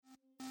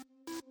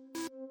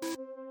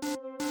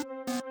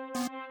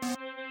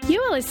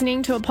You are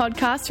listening to a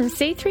podcast from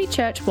C3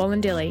 Church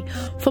Wallandilly.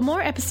 For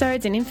more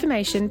episodes and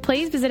information,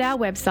 please visit our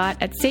website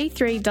at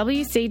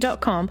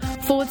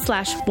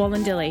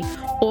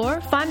c3wc.com/Wallandilly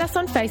or find us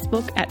on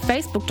Facebook at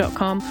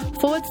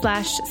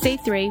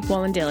facebook.com/C3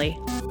 Wallandilly.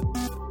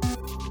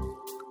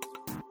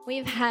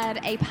 We've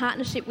had a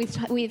partnership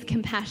with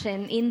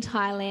Compassion in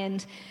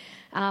Thailand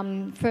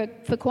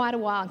for quite a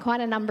while,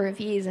 quite a number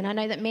of years, and I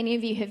know that many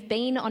of you have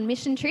been on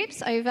mission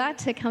trips over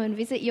to come and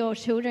visit your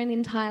children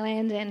in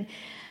Thailand, and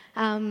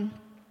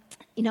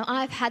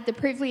I've had the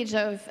privilege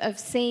of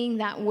seeing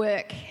that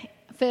work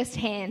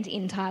firsthand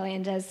in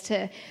Thailand as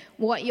to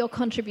what your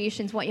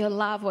contributions, what your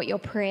love, what your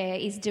prayer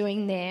is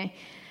doing there.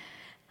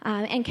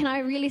 And can I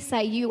really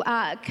say,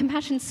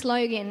 Compassion's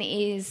slogan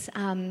is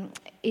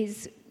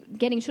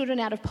getting children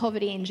out of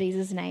poverty in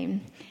Jesus'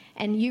 name.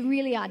 And you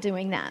really are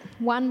doing that,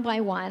 one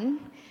by one.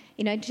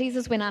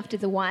 Jesus went after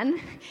the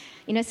one.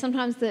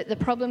 Sometimes the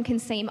problem can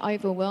seem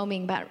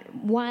overwhelming, but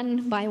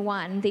one by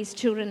one, these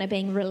children are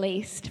being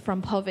released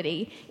from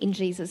poverty in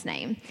Jesus'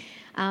 name.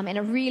 And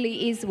it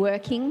really is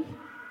working.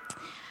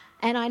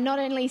 And I not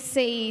only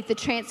see the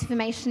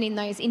transformation in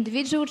those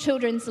individual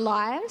children's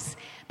lives,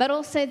 but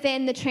also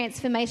then the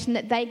transformation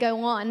that they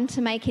go on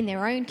to make in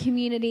their own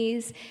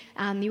communities.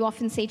 You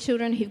often see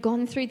children who've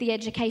gone through the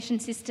education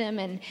system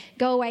and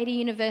go away to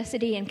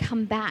university and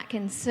come back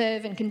and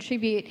serve and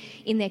contribute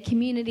in their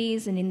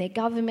communities and in their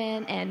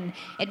government. And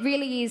it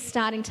really is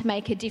starting to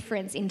make a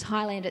difference in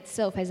Thailand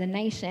itself as a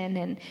nation.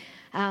 And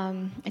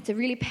it's a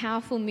really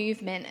powerful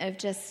movement of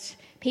just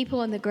people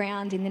on the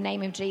ground in the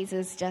name of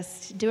Jesus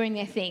just doing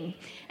their thing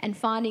and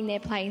finding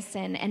their place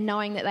and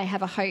knowing that they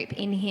have a hope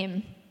in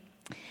him.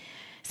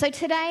 So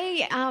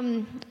today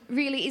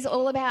really is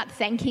all about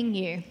thanking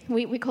you.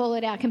 We call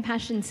it our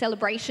Compassion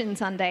Celebration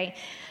Sunday.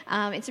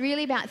 It's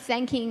really about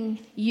thanking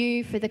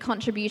you for the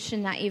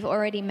contribution that you've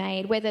already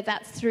made, whether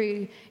that's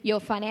through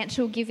your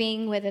financial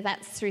giving, whether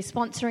that's through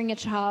sponsoring a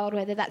child,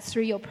 whether that's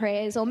through your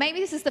prayers, or maybe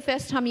this is the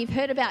first time you've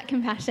heard about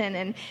Compassion,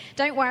 and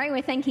don't worry,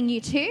 we're thanking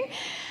you too.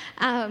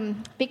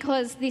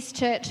 Because this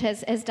church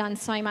has done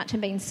so much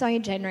and been so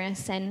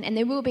generous, and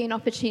there will be an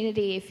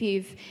opportunity if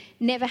you've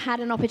never had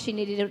an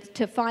opportunity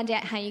to find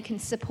out how you can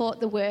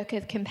support the work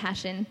of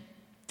Compassion.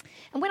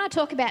 And when I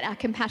talk about our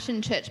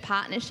Compassion Church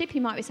partnership,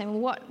 you might be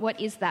saying, well, what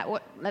is that?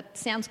 That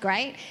sounds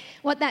great.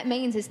 What that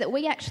means is that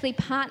we actually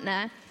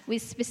partner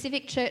with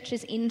specific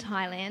churches in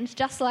Thailand,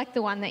 just like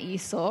the one that you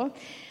saw.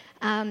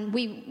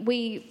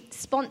 We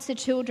sponsor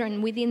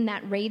children within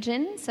that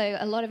region, so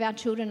a lot of our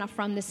children are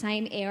from the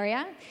same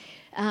area.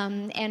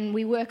 And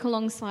we work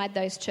alongside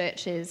those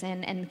churches,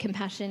 and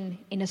Compassion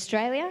in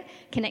Australia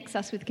connects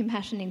us with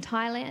Compassion in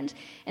Thailand,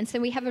 and so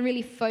we have a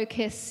really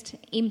focused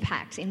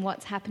impact in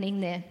what's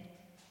happening there.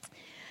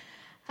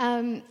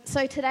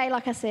 So today,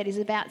 like I said, is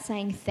about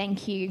saying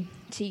thank you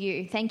to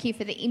you. Thank you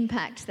for the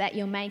impact that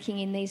you're making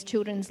in these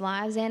children's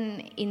lives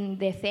and in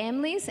their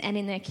families and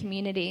in their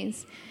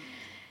communities.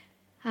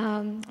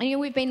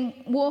 We've been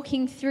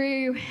walking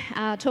through,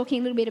 talking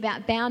a little bit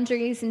about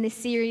boundaries in this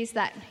series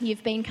that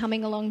you've been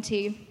coming along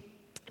to.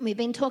 We've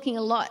been talking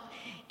a lot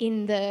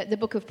in the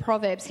book of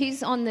Proverbs.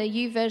 Who's on the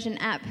YouVersion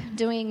app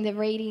doing the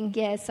reading?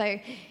 Yeah, so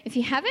if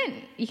you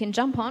haven't, you can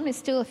jump on. There's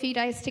still a few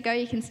days to go.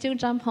 You can still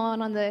jump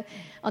on the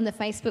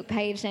Facebook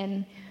page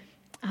and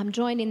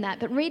join in that.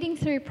 But reading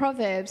through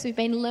Proverbs, we've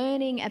been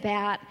learning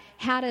about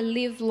how to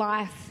live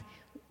life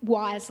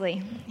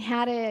wisely,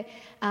 how to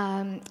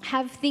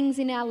have things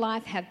in our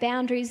life, have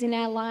boundaries in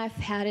our life,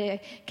 how to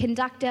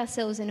conduct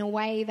ourselves in a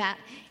way that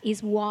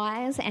is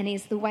wise and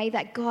is the way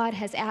that God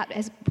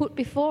has put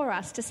before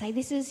us to say,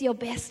 this is your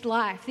best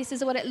life. This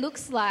is what it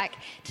looks like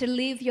to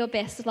live your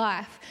best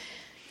life.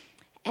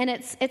 And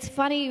it's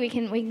funny, we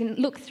can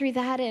look through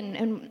that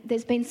and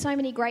there's been so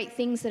many great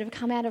things that have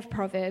come out of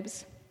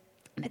Proverbs.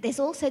 But there's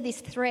also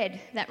this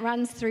thread that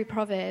runs through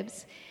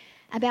Proverbs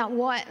about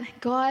what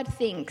God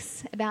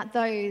thinks about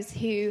those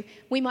who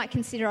we might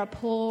consider are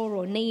poor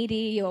or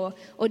needy or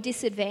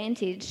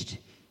disadvantaged.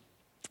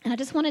 And I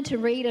just wanted to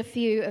read a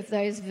few of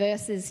those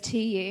verses to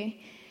you.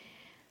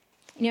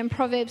 In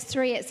Proverbs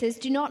 3 it says,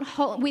 "Do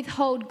not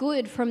withhold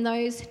good from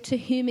those to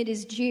whom it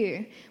is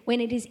due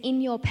when it is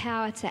in your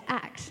power to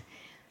act.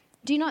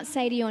 Do not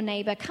say to your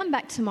neighbour, 'Come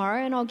back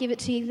tomorrow and I'll give it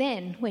to you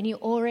then,' when you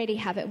already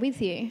have it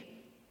with you."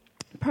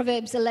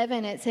 Proverbs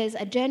 11 it says,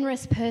 "A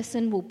generous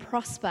person will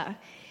prosper.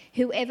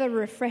 Whoever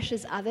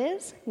refreshes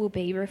others will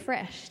be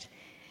refreshed."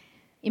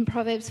 In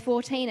Proverbs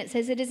 14, it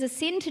says, "It is a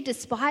sin to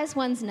despise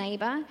one's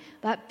neighbour,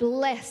 but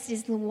blessed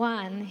is the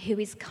one who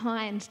is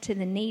kind to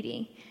the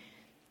needy."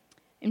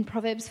 In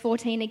Proverbs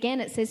 14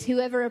 again, it says,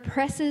 "Whoever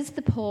oppresses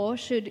the poor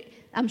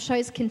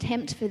shows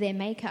contempt for their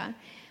maker,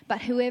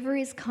 but whoever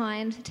is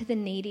kind to the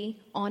needy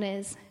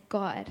honours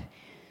God."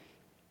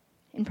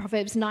 In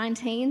Proverbs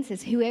 19 it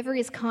says, "Whoever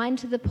is kind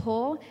to the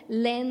poor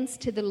lends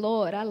to the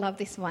Lord." I love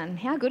this one.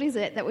 How good is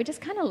it that we're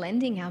just kind of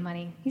lending our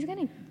money? He's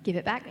going to give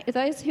it back. "If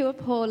those who are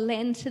poor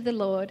lend to the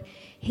Lord,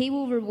 he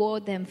will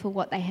reward them for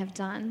what they have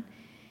done."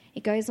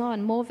 It goes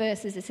on, more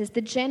verses. It says, "The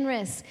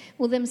generous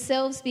will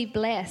themselves be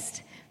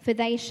blessed, for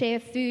they share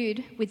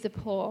food with the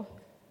poor.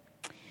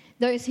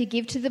 Those who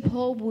give to the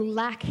poor will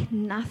lack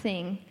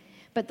nothing,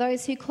 but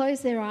those who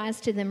close their eyes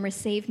to them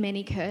receive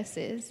many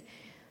curses.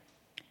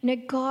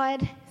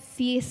 God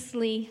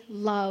fiercely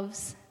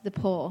loves the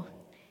poor.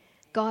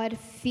 God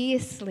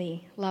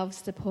fiercely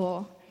loves the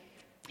poor.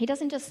 He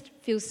doesn't just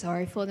feel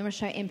sorry for them or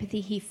show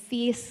empathy. He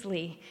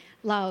fiercely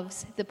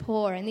loves the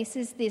poor. And this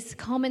is this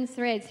common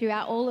thread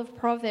throughout all of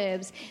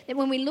Proverbs, that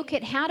when we look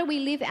at how do we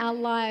live our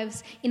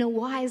lives in a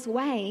wise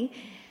way,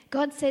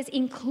 God says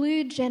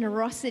include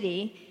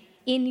generosity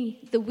in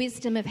the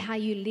wisdom of how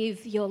you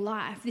live your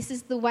life. This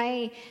is the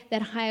way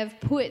that I have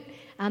put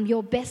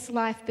your best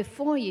life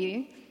before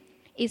you,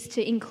 is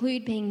to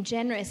include being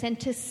generous and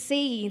to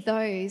see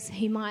those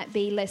who might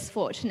be less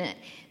fortunate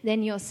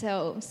than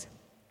yourselves.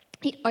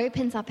 It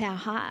opens up our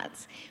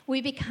hearts.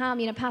 We become,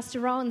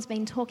 Pastor Rowan's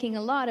been talking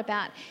a lot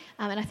about,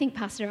 and I think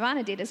Pastor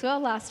Ivana did as well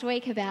last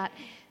week, about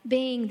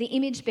being the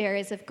image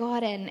bearers of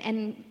God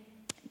and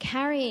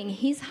carrying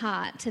his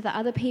heart to the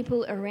other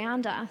people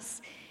around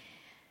us.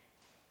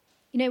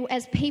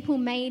 As people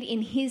made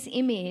in his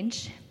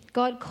image,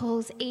 God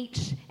calls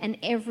each and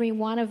every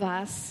one of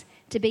us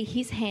to be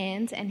his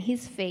hands and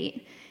his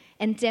feet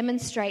and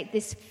demonstrate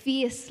this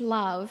fierce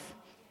love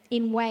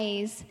in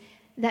ways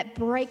that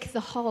break the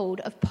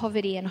hold of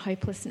poverty and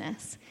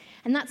hopelessness.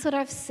 And that's what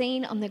I've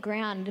seen on the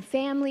ground.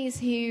 Families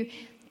who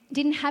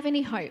didn't have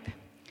any hope,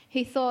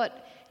 who thought,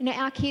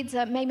 our kids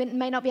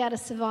may not be able to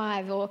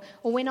survive, or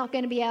we're not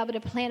going to be able to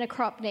plant a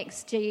crop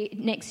next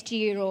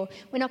year, or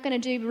we're not going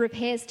to do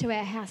repairs to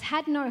our house,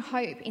 had no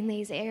hope in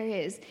these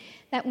areas.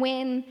 That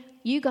when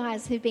you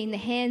guys who've been the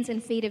hands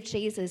and feet of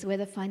Jesus,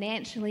 whether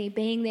financially,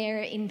 being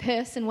there in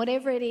person,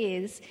 whatever it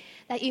is,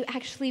 that you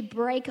actually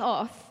break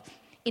off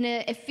in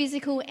a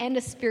physical and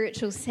a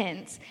spiritual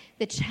sense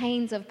the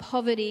chains of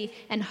poverty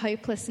and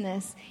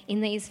hopelessness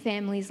in these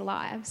families'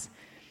 lives.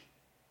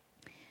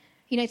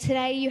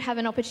 Today you have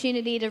an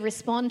opportunity to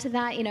respond to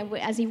that.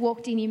 As you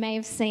walked in, you may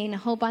have seen a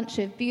whole bunch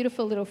of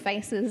beautiful little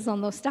faces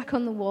stuck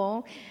on the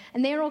wall.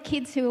 And they're all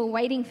kids who are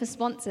waiting for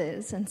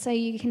sponsors. And so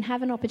you can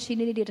have an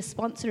opportunity to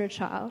sponsor a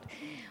child.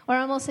 Or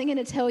I'm also going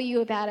to tell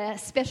you about a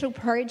special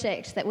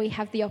project that we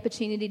have the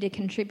opportunity to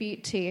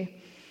contribute to.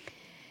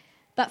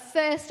 But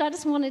first, I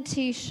just wanted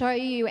to show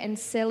you and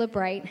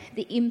celebrate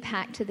the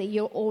impact that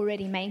you're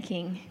already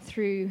making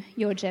through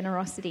your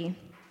generosity.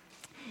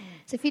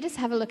 So if you just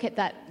have a look at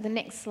the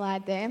next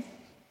slide there.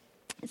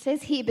 It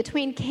says here,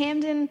 between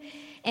Camden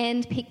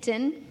and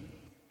Picton,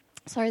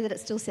 sorry that it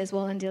still says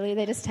Wallandilly,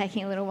 they're just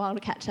taking a little while to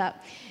catch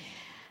up.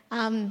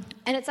 And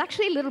it's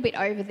actually a little bit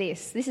over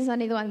this. This is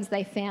only the ones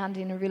they found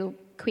in a real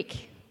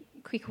quick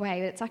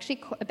way. It's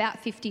actually about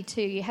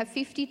 52. You have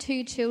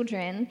 52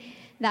 children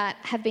that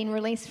have been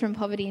released from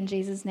poverty in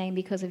Jesus' name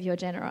because of your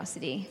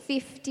generosity.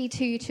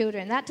 52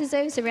 children. That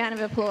deserves a round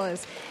of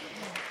applause.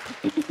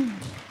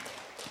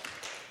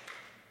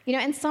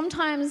 And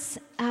sometimes,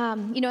 a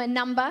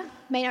number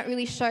may not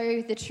really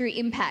show the true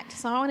impact.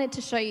 So I wanted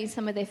to show you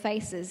some of their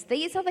faces.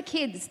 These are the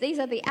kids. These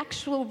are the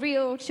actual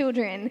real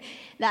children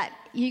that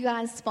you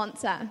guys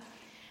sponsor.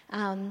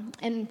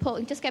 And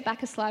Paul, just go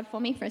back a slide for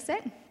me for a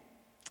sec.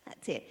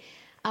 That's it.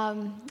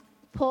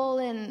 Paul,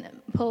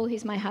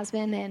 who's my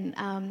husband,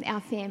 and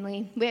our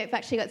family, we've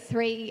actually got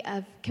 3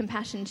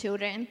 compassion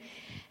children.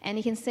 And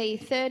you can see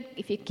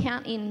if you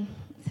count in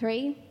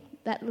 3,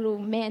 that little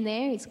man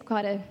there,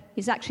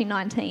 he's actually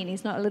 19.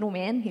 He's not a little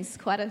man. He's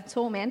quite a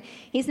tall man.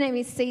 His name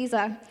is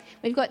Caesar.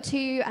 We've got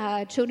 2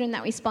 children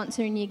that we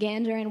sponsor in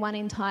Uganda and 1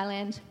 in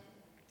Thailand.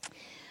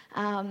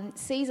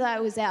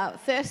 Caesar was our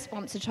first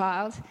sponsor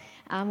child.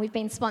 We've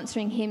been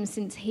sponsoring him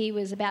since he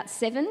was about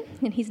 7,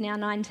 and he's now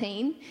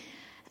 19.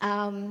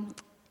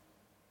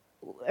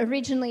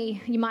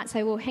 Originally, you might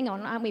say, well, hang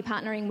on, aren't we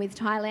partnering with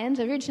Thailand?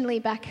 Originally,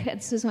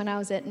 this was when I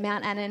was at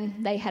Mount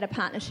Annan, they had a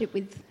partnership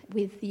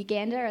with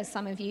Uganda, as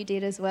some of you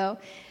did as well.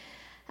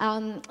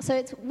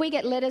 We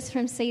get letters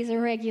from Caesar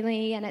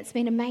regularly, and it's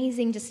been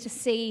amazing just to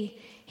see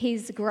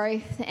his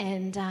growth.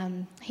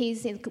 And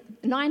he's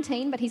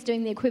 19, but he's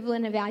doing the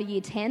equivalent of our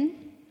year 10.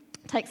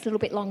 Takes a little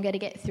bit longer to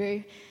get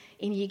through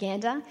in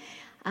Uganda.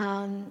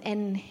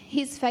 And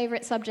his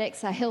favourite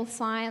subjects are health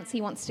science. He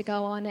wants to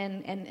go on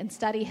and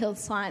study health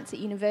science at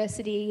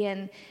university.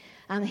 And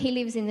he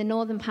lives in the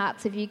northern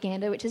parts of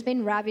Uganda, which has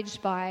been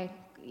ravaged by,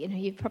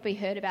 you've probably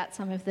heard about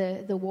some of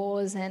the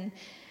wars and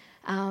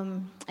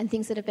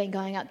things that have been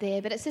going up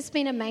there. But it's just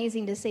been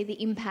amazing to see the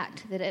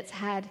impact that it's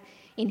had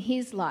in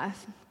his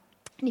life.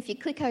 And if you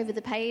click over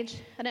the page,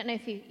 I don't know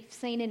if you've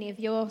seen any of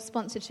your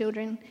sponsored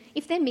children.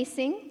 If they're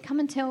missing, come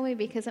and tell me,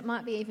 because it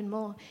might be even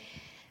more.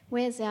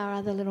 Where's our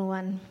other little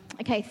one?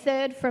 Okay,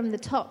 3rd from the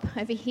top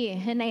over here.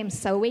 Her name's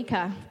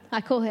Sawika.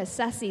 I call her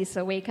Sassy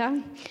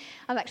Sawika.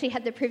 I've actually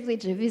had the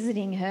privilege of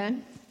visiting her.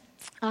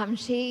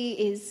 She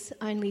is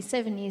only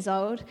 7 years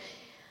old.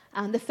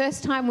 The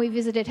first time we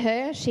visited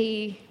her,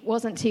 she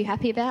wasn't too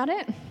happy about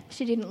it.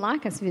 She didn't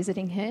like us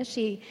visiting her.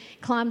 She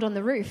climbed on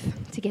the roof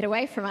to get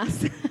away from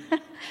us.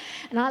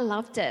 And I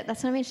loved it.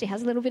 That's what I mean. She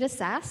has a little bit of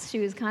sass. She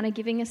was kind of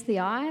giving us the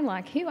eye,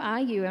 like, who are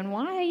you and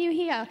why are you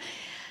here?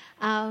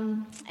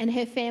 And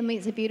her family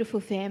is a beautiful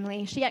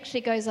family. She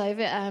actually goes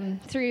over,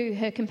 through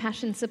her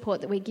compassion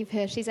support that we give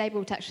her, she's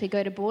able to actually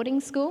go to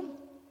boarding school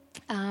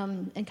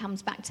and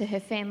comes back to her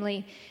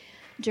family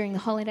during the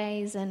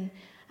holidays. And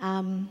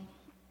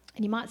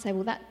you might say,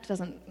 well,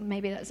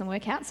 maybe that doesn't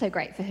work out so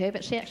great for her,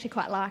 but she actually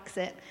quite likes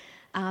it.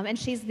 And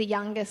she's the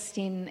youngest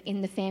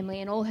in the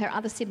family, and all her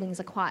other siblings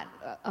are quite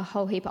a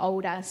whole heap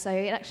older, so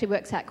it actually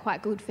works out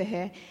quite good for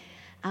her.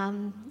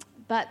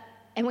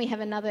 And we have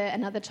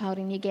another child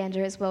in Uganda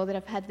as well that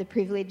I've had the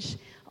privilege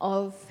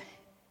of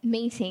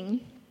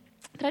meeting.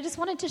 But I just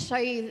wanted to show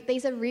you that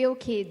these are real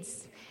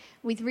kids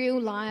with real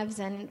lives.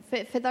 And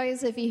for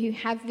those of you who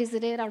have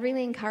visited, I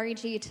really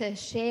encourage you to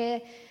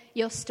share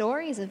your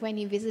stories of when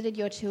you visited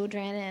your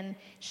children and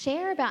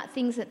share about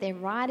things that they're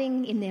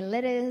writing in their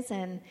letters.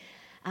 And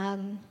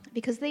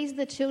because these are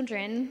the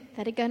children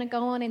that are going to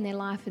go on in their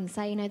life and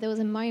say, there was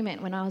a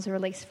moment when I was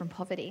released from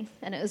poverty,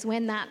 and it was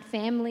when that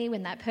family,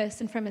 when that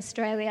person from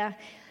Australia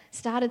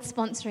started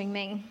sponsoring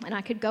me, and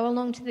I could go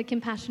along to the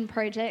Compassion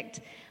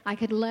Project, I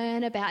could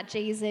learn about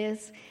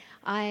Jesus.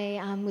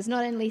 I was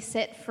not only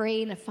set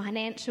free in a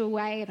financial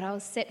way, but I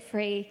was set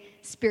free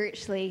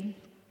spiritually.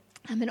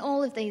 And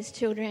all of these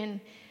children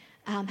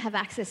have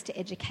access to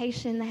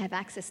education, they have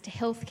access to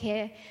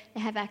healthcare, they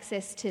have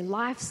access to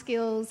life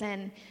skills,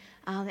 and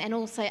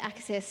also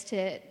access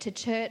to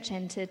church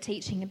and to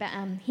teaching about,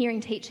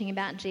 hearing teaching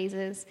about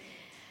Jesus.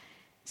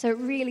 So it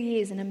really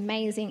is an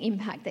amazing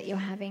impact that you're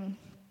having.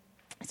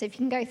 So if you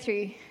can go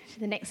through to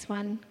the next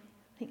one.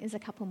 I think there's a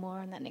couple more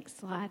on that next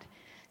slide.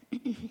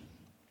 And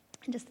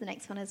just the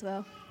next one as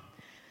well.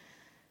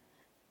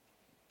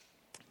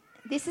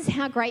 This is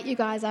how great you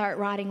guys are at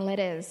writing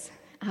letters.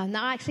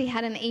 I actually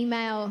had an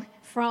email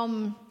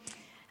from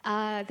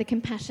the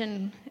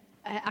Compassion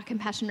our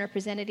compassion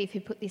representative who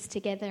put this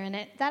together, and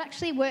that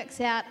actually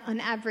works out on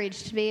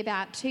average to be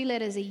about 2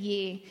 letters a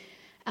year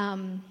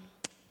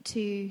to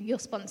your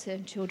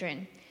sponsored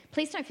children.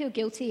 Please don't feel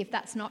guilty if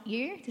that's not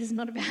you. This is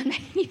not about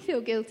making you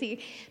feel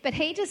guilty. But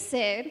he just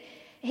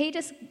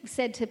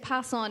said to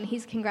pass on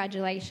his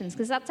congratulations,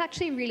 because that's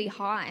actually really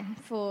high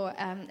for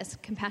a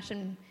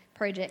compassion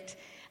project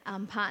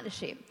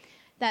partnership.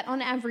 That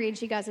on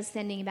average you guys are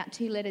sending about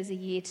 2 letters a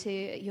year to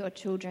your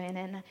children,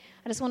 and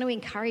I just want to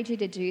encourage you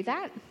to do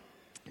that.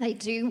 They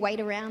do wait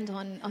around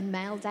on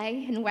mail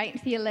day and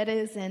wait for your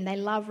letters, and they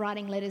love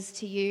writing letters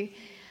to you.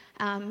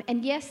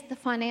 And yes, the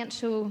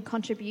financial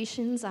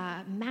contributions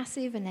are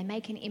massive and they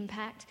make an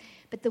impact,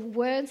 but the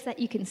words that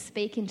you can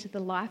speak into the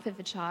life of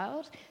a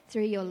child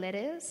through your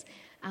letters,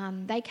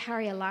 they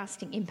carry a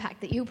lasting impact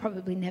that you'll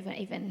probably never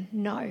even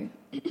know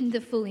the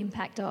full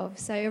impact of.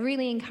 So I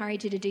really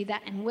encourage you to do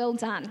that, and well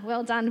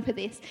done for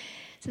this.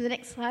 So the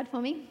next slide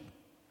for me.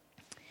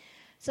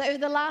 So over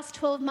the last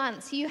 12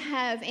 months, you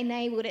have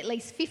enabled at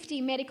least 50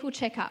 medical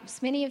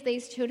checkups. Many of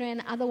these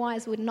children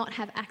otherwise would not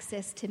have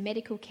access to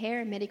medical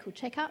care and medical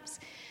checkups.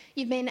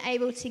 You've been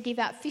able to give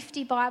out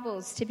 50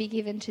 Bibles to be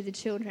given to the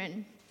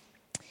children.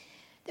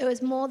 There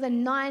was more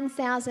than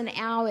 9,000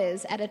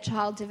 hours at a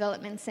child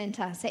development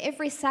centre. So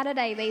every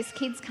Saturday, these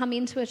kids come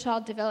into a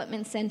child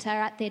development centre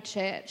at their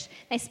church.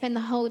 They spend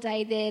the whole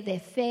day there. They're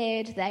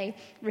fed. They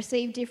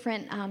receive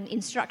different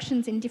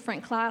instructions in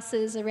different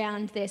classes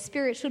around their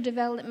spiritual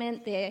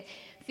development, their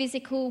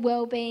physical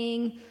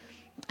well-being.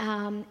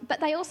 But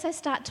they also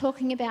start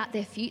talking about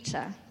their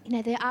future.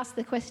 They ask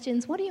the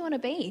questions, what do you want to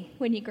be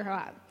when you grow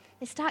up?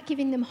 They start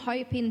giving them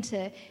hope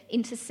into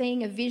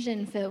seeing a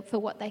vision for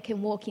what they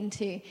can walk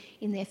into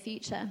in their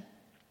future.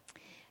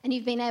 And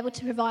you've been able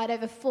to provide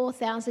over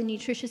 4,000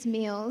 nutritious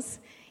meals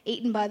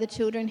eaten by the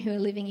children who are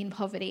living in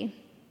poverty.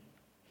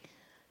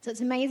 So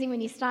it's amazing when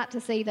you start to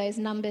see those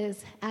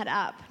numbers add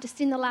up, just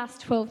in the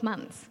last 12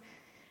 months.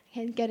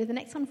 Okay, go to the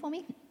next one for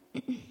me.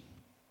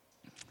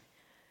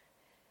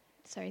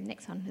 Sorry,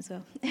 next one as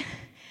well.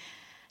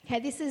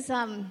 Okay, this is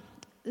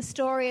the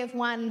story of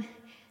one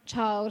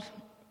child.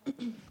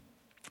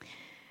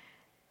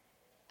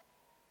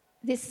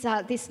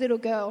 This little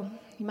girl,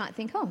 you might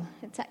think,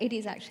 it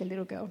is actually a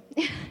little girl.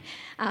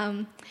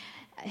 Her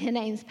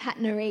name's Pat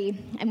Naree,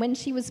 and when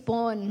she was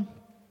born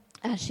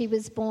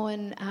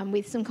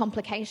with some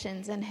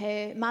complications, and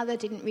her mother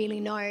didn't really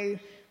know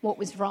what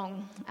was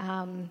wrong.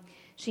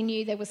 She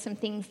knew there were some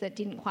things that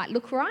didn't quite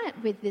look right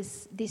with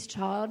this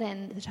child,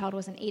 and the child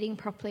wasn't eating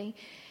properly.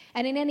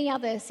 And in any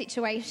other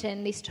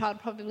situation, this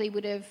child probably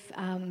would have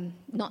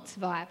not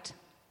survived.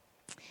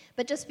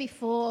 But just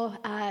before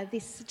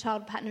this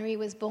child, Pat Naree,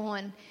 was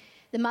born,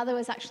 the mother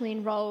was actually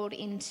enrolled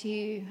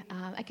into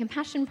a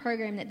compassion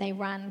program that they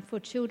run for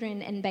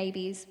children and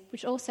babies,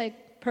 which also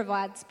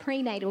provides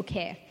prenatal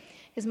care,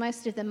 because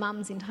most of the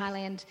mums in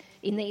Thailand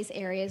in these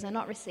areas are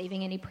not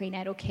receiving any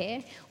prenatal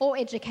care or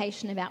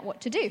education about what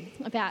to do,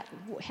 about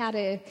how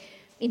to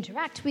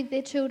interact with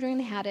their children,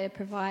 how to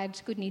provide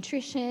good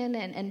nutrition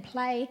and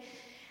play.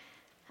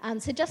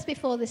 So just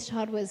before this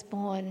child was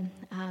born,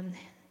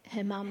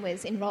 her mum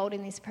was enrolled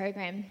in this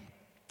program.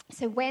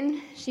 So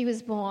when she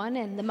was born,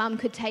 and the mum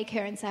could take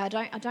her and say,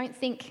 I don't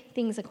think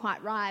things are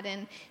quite right,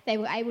 and they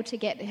were able to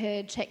get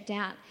her checked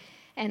out.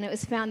 and it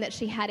was found that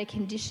she had a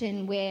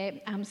condition where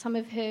some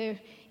of her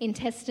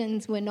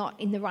intestines were not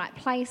in the right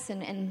place,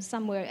 and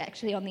some were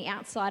actually on the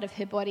outside of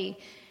her body,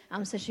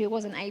 so she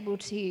wasn't able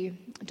to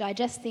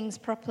digest things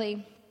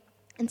properly.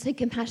 And so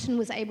Compassion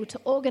was able to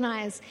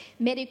organise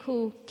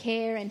medical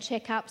care and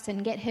checkups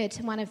and get her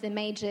to one of the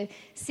major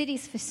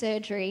cities for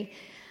surgery,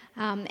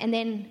 and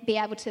then be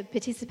able to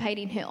participate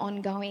in her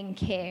ongoing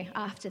care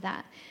after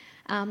that.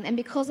 And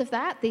because of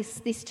that,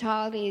 this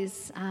child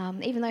is,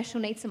 even though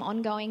she'll need some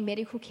ongoing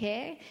medical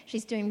care,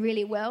 she's doing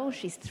really well.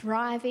 She's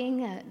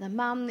thriving. The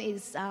mum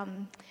is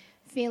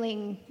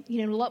feeling,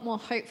 a lot more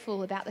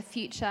hopeful about the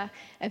future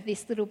of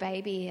this little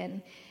baby.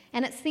 And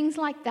it's things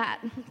like that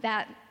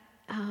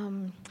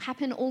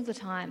happen all the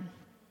time.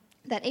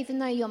 That even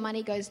though your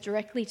money goes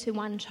directly to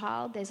one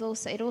child, it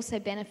also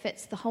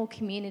benefits the whole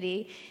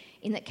community,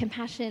 in that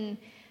Compassion,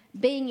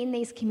 being in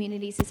these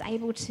communities, is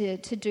able to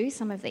do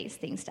some of these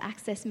things, to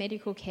access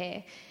medical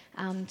care,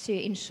 to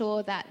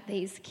ensure that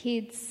these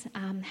kids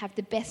have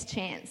the best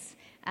chance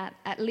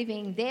at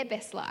living their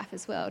best life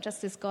as well,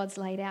 just as God's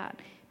laid out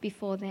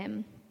before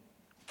them.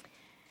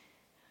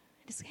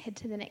 Just head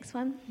to the next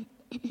one.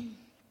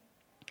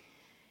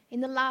 In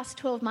the last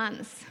 12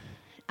 months,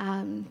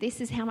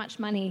 this is how much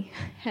money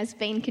has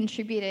been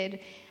contributed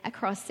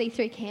across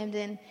C3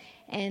 Camden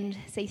and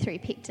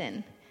C3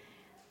 Picton.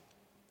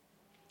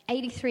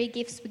 83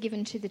 gifts were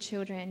given to the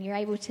children. You're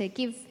able to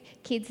give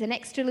kids an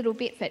extra little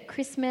bit for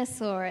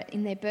Christmas or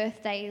in their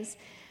birthdays.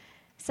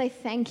 So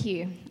thank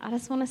you. I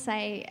just want to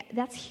say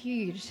that's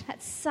huge.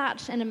 That's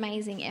such an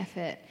amazing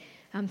effort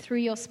through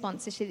your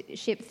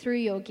sponsorship, through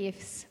your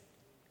gifts.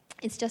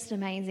 It's just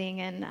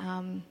amazing,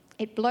 and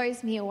it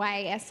blows me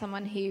away as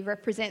someone who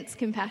represents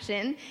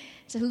Compassion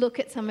to look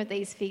at some of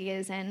these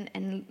figures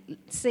and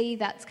see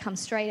that's come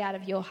straight out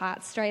of your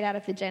heart, straight out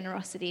of the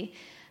generosity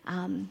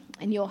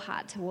and your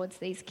heart towards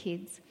these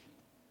kids.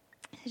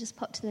 So just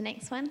pop to the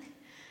next one.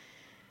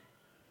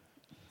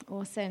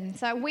 Awesome.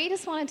 So we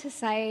just wanted to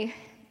say,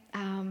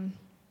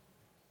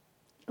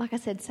 like I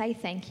said, say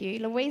thank you.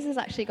 Louise has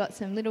actually got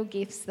some little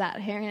gifts that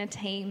her and her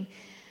team,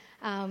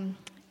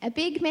 a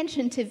big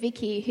mention to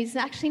Vicky, who's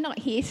actually not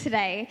here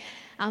today.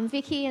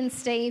 Vicky and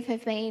Steve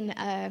have been,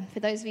 for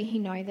those of you who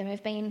know them,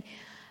 have been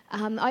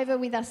over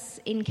with us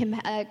in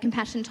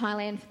Compassion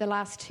Thailand for the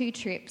last 2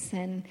 trips,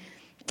 and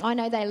I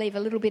know they leave a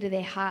little bit of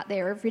their heart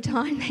there every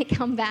time they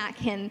come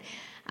back, and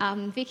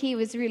Vicky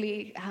was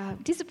really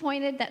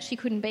disappointed that she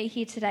couldn't be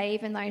here today,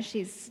 even though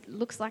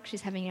looks like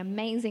she's having an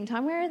amazing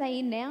time. Where are they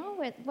in now?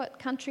 What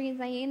country are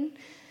they in?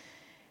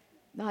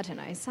 I don't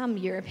know, some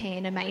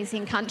European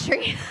amazing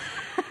country.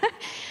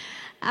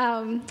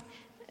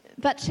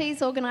 But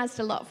she's organised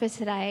a lot for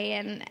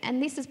today,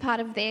 and this is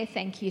part of their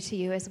thank you to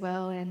you as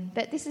well.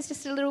 But this is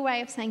just a little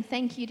way of saying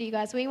thank you to you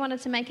guys. We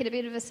wanted to make it a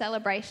bit of a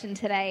celebration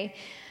today.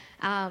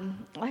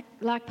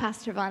 Like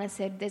Pastor Ivana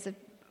said,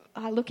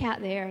 I look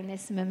out there and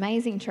there's some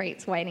amazing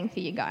treats waiting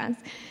for you guys.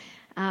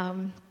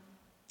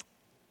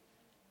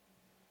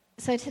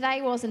 So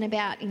today wasn't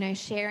about,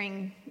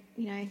 sharing,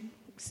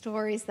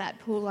 stories that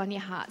pull on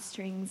your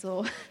heartstrings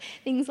or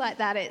things like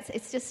that.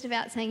 It's just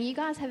about saying you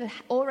guys have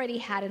already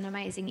had an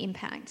amazing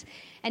impact.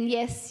 And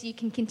yes, you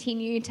can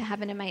continue to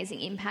have an amazing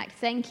impact.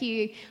 Thank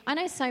you. I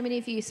know so many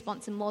of you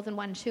sponsor more than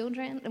one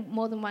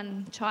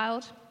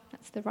child.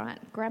 That's the right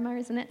grammar,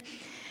 isn't it?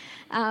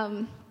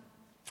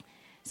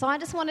 So I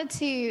just wanted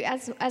to,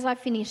 as I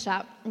finish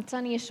up, it's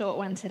only a short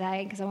one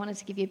today because I wanted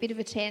to give you a bit of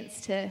a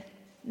chance to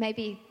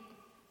maybe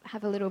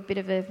have a little bit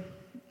of a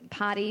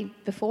party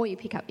before you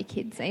pick up your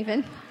kids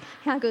even.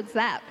 How good's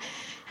that?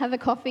 Have a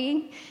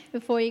coffee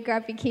before you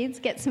grab your kids,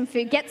 get some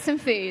food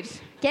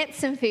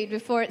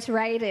before it's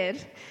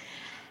raided.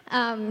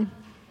 But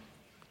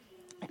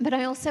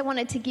I also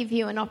wanted to give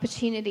you an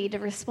opportunity to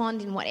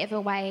respond in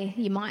whatever way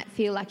you might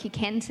feel like you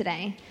can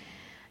today.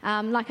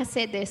 Like I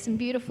said, there's some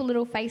beautiful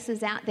little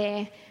faces out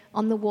there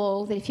on the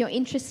wall that if you're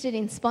interested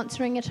in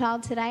sponsoring a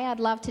child today, I'd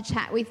love to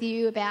chat with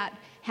you about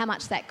how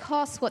much that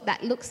costs, what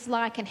that looks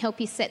like, and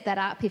help you set that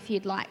up if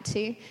you'd like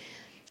to.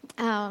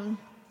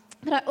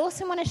 But I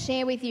also want to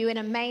share with you an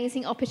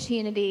amazing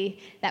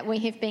opportunity that we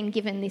have been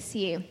given this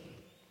year.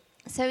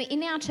 So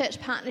in our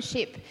church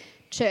partnership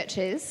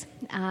churches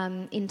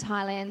in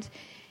Thailand,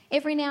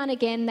 every now and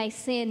again they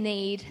see a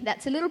need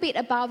that's a little bit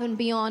above and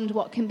beyond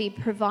what can be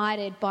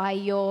provided by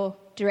your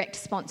direct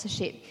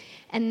sponsorship.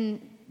 And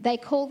they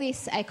call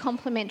this a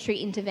complementary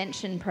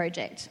intervention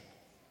project.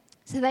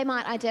 So they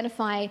might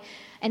identify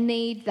a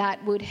need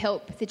that would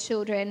help the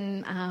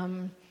children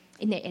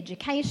in their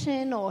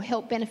education or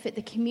help benefit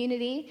the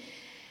community.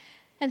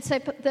 And so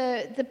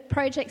the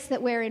projects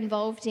that we're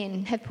involved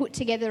in have put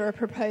together a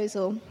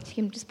proposal. You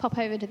can just pop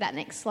over to that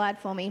next slide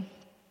for me.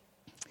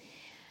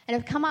 And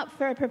have come up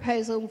for a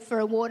proposal for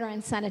a water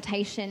and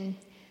sanitation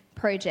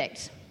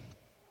project.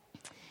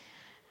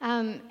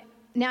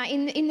 Now,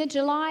 in the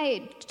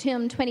July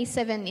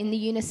 27, in the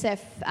UNICEF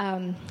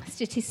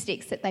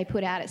statistics that they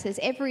put out, it says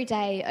every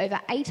day over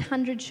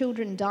 800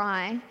 children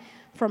die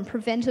from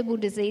preventable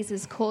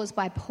diseases caused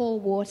by poor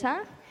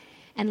water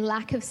and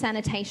lack of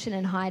sanitation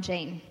and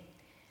hygiene.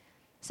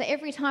 So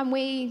every time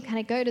we kind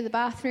of go to the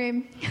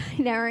bathroom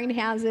in our own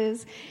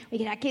houses, we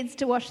get our kids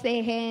to wash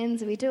their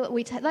hands,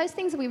 those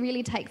things that we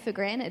really take for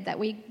granted, that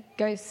we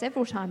go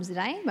several times a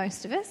day,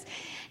 most of us,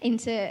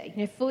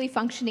 into fully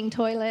functioning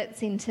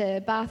toilets,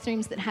 into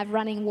bathrooms that have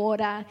running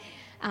water,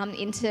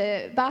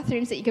 into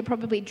bathrooms that you could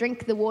probably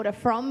drink the water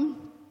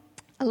from.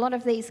 A lot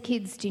of these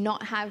kids do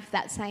not have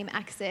that same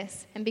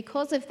access, and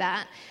because of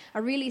that,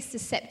 are really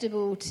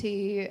susceptible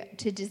to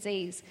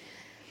disease.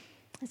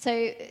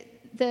 So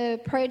the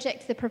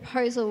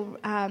proposal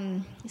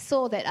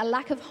saw that a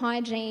lack of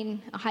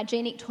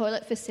hygienic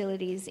toilet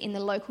facilities in the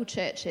local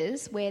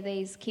churches where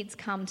these kids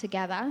come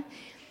together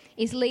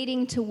is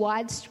leading to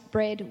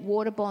widespread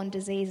waterborne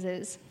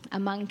diseases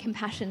among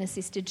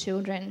compassion-assisted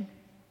children.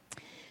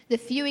 The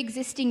few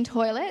existing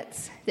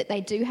toilets that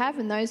they do have,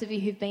 and those of you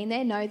who've been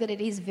there know that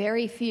it is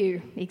very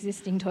few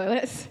existing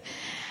toilets,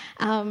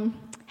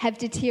 have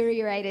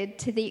deteriorated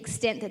to the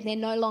extent that they're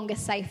no longer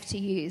safe to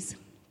use.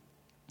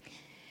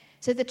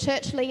 So the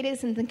church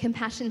leaders and the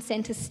Compassion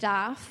Centre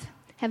staff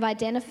have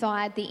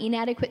identified the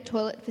inadequate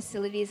toilet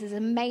facilities as a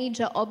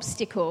major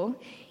obstacle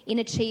in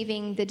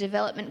achieving the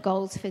development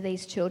goals for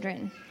these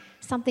children.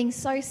 Something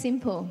so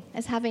simple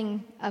as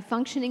having a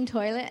functioning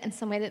toilet and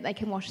somewhere that they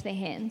can wash their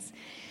hands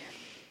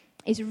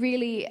is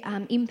really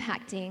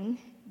impacting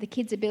the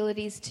kids'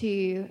 abilities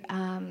to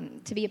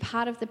be a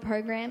part of the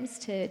programs,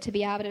 to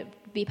be able to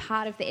be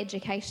part of the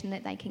education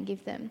that they can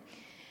give them.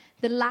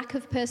 The lack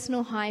of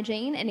personal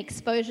hygiene and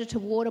exposure to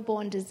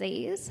waterborne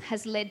disease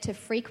has led to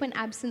frequent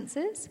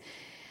absences,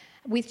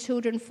 with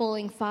children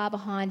falling far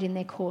behind in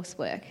their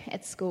coursework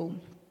at school.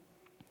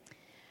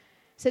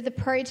 So the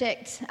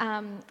project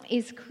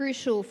is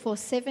crucial for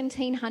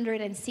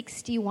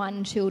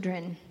 1,761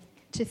 children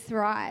to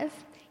thrive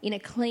in a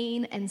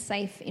clean and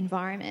safe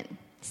environment.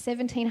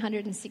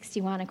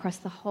 1,761 across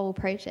the whole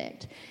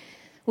project.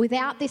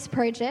 Without this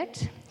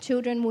project,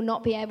 children will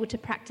not be able to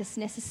practice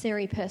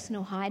necessary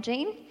personal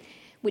hygiene,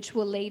 which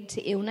will lead to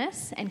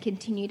illness and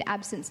continued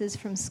absences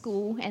from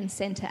school and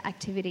centre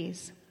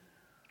activities.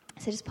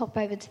 So just pop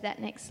over to that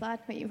next slide,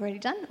 what you've already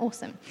done.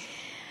 Awesome.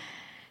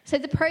 So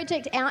the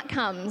project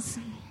outcomes.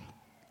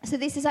 So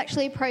this is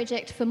actually a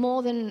project for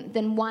more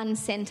than one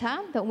centre,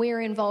 but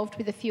we're involved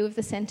with a few of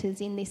the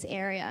centres in this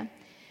area.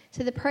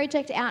 So the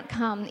project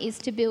outcome is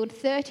to build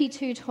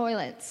 32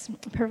 toilets,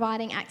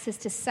 providing access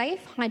to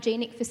safe,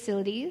 hygienic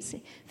facilities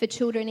for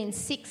children in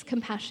 6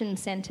 compassion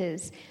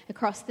centres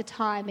across the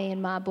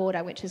Thai-Myanmar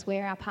border, which is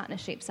where our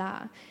partnerships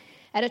are,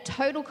 at a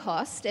total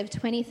cost of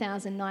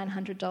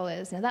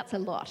 $20,900. Now, that's a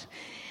lot.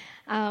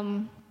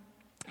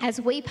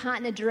 As we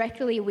partner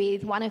directly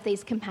with one of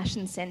these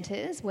compassion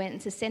centres, when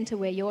it's a centre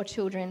where your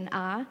children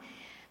are,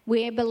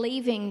 we're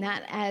believing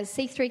that as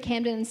C3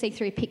 Camden and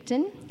C3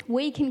 Picton,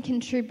 we can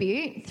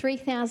contribute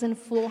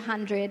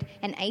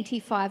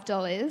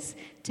 $3,485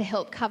 to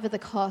help cover the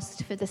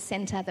cost for the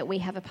centre that we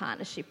have a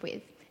partnership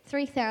with.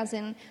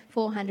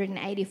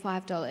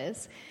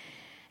 $3,485.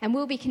 And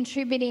we'll be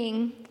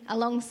contributing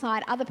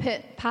alongside other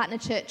partner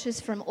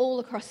churches from all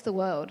across the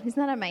world.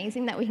 Isn't that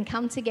amazing that we can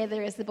come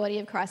together as the body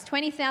of Christ?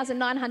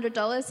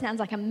 $20,900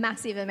 sounds like a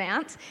massive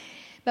amount.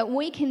 But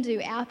we can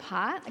do our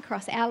part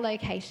across our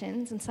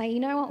locations and say, you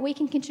know what, we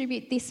can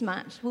contribute this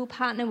much. We'll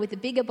partner with the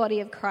bigger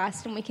body of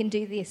Christ and we can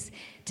do this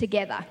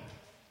together.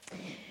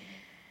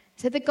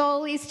 So the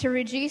goal is to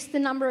reduce the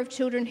number of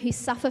children who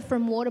suffer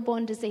from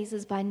waterborne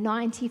diseases by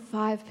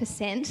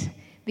 95%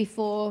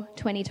 before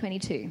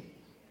 2022.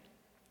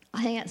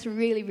 I think that's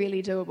really,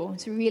 really doable.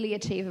 It's really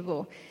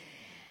achievable.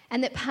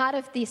 And that part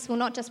of this will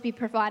not just be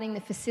providing the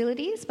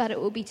facilities, but it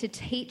will be to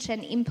teach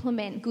and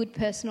implement good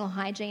personal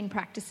hygiene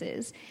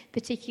practices,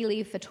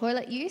 particularly for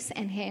toilet use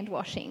and hand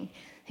washing.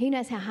 Who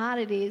knows how hard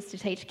it is to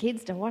teach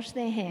kids to wash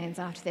their hands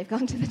after they've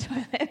gone to the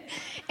toilet,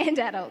 and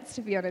adults,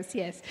 to be honest,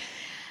 yes.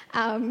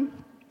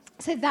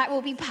 So that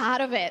will be part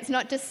of it. It's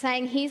not just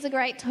saying, here's a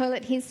great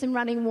toilet, here's some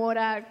running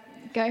water,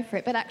 go for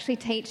it, but actually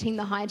teaching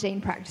the hygiene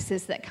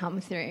practices that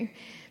come through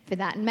for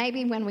that. And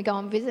maybe when we go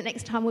and visit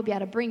next time, we'll be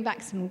able to bring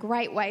back some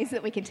great ways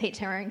that we can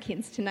teach our own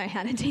kids to know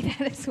how to do that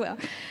as well.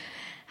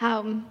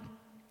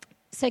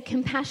 So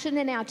Compassion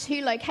in our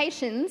 2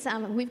 locations,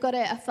 we've got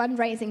a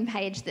fundraising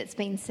page that's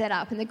been set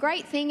up. And the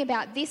great thing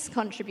about this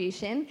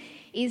contribution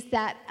is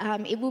that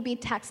it will be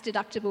tax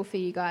deductible for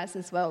you guys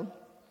as well.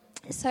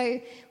 So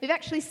we've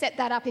actually set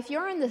that up. If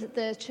you're on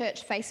the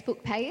church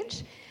Facebook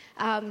page,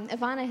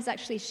 Ivana has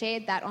actually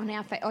shared that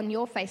on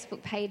your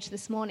Facebook page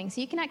this morning. So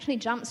you can actually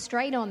jump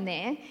straight on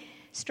there,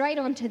 straight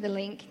onto the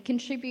link,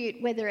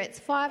 contribute whether it's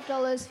 $5,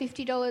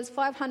 $50,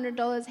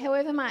 $500,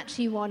 however much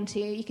you want to.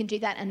 You can do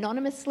that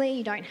anonymously.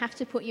 You don't have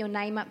to put your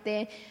name up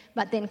there,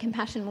 but then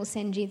Compassion will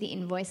send you the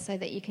invoice so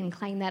that you can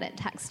claim that at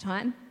tax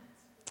time.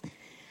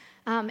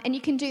 And you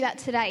can do that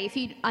today. If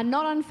you are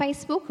not on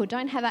Facebook or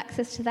don't have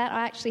access to that,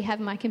 I actually have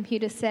my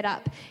computer set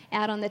up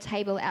out on the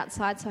table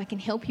outside so I can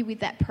help you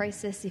with that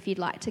process if you'd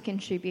like to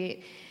contribute.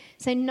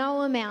 So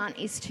no amount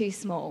is too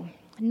small.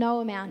 No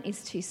amount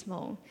is too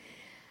small.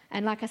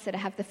 And like I said, I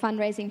have the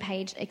fundraising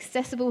page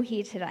accessible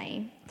here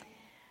today.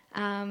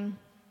 And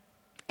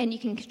And you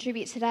can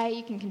contribute today,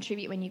 you can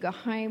contribute when you go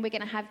home. We're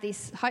going to have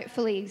this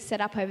hopefully set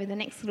up over the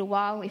next little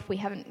while if we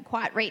haven't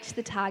quite reached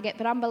the target,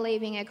 but I'm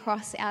believing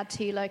across our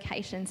 2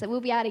 locations that we'll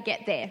be able to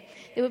get there,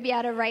 that we'll be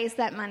able to raise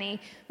that money,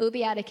 we'll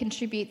be able to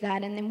contribute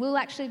that, and then we'll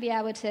actually be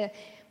able to,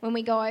 when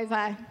we go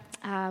over,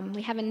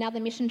 we have another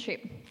mission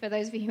trip for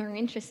those of you who are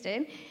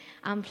interested,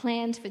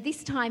 planned for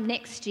this time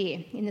next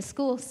year, in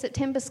the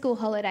September school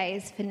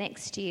holidays for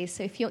next year.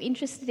 So if you're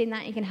interested in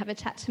that, you can have a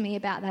chat to me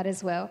about that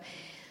as well.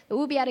 But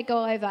we'll be able to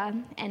go over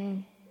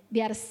and be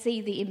able to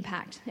see the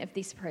impact of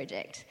this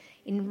project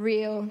in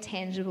real,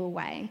 tangible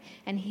way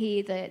and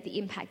hear the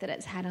impact that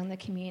it's had on the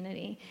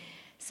community.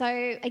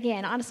 So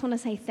again, I just want to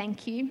say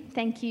thank you.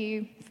 Thank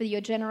you for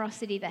your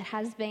generosity that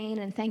has been,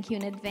 and thank you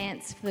in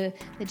advance for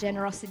the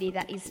generosity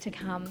that is to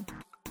come.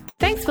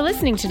 Thanks for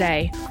listening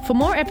today. For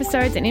more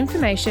episodes and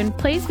information,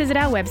 please visit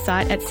our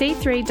website at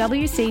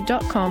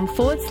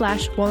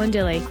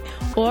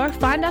c3wc.com/Wallandilly or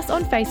find us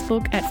on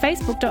Facebook at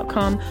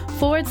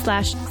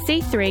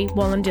facebook.com/C3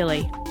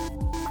 Wallandilly.